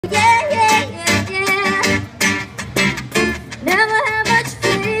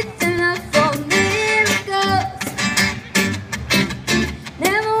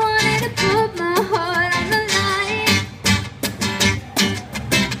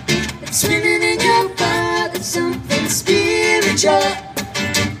Swimming in your blood, it's something spiritual.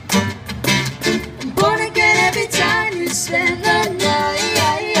 I'm born again every time you spend the night.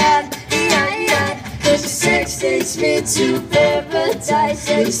 'Cause your sex takes me to paradise.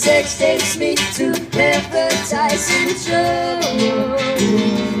 Yeah, your sex takes me to paradise and show.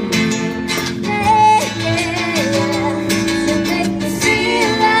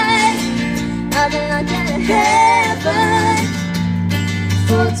 I've been like at heaven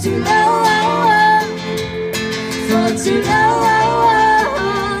for too long, for too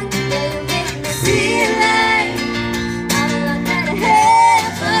long. Yeah, you make me feel like I've been like at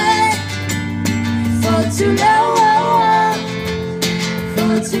heaven for too long,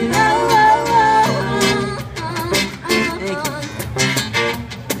 for too long.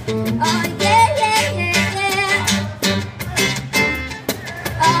 Oh yeah, yeah, yeah, yeah.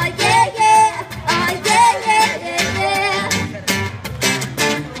 Oh yeah, yeah.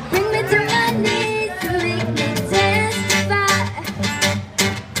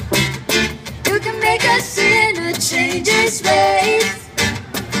 Change his ways.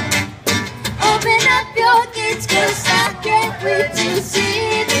 Open up your gates, 'cause I can't wait to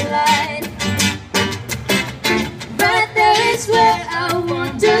see the light. Right there is where I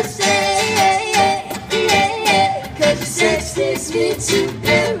want to stay. 'Cause your sex takes me to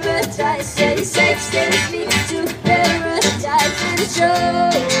paradise. Yeah, your sex takes me to paradise and show.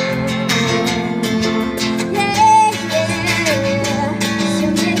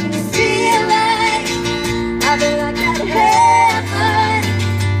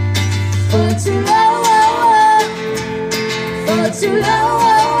 Too long, for too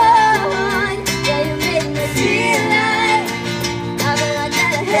long. Yeah, you make me feel like I've been like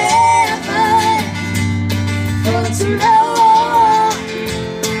at heaven for too long,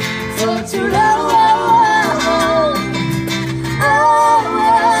 for too long. Oh, oh,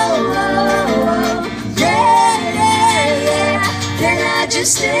 oh, yeah, yeah, yeah. Can I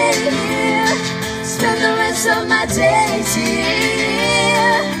just stay here, spend the rest of my days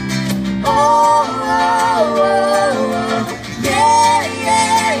here? Oh, oh, oh, oh, yeah,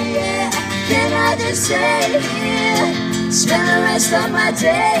 yeah, yeah. Can I just stay here, spend the rest of my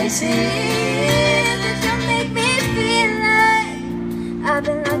days here? That you make me feel like I've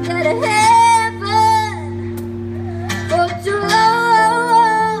been like at heaven for too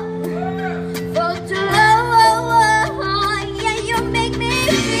long, for too long. Yeah, you make me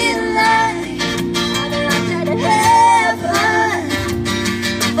feel like I've been like at heaven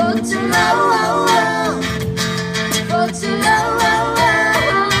for too long, for too long.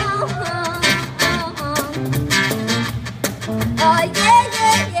 Oh yeah,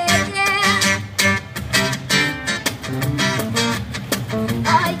 yeah, yeah, yeah.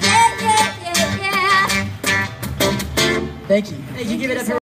 Oh yeah, yeah, yeah, yeah. Thank you. Hey, you give it up.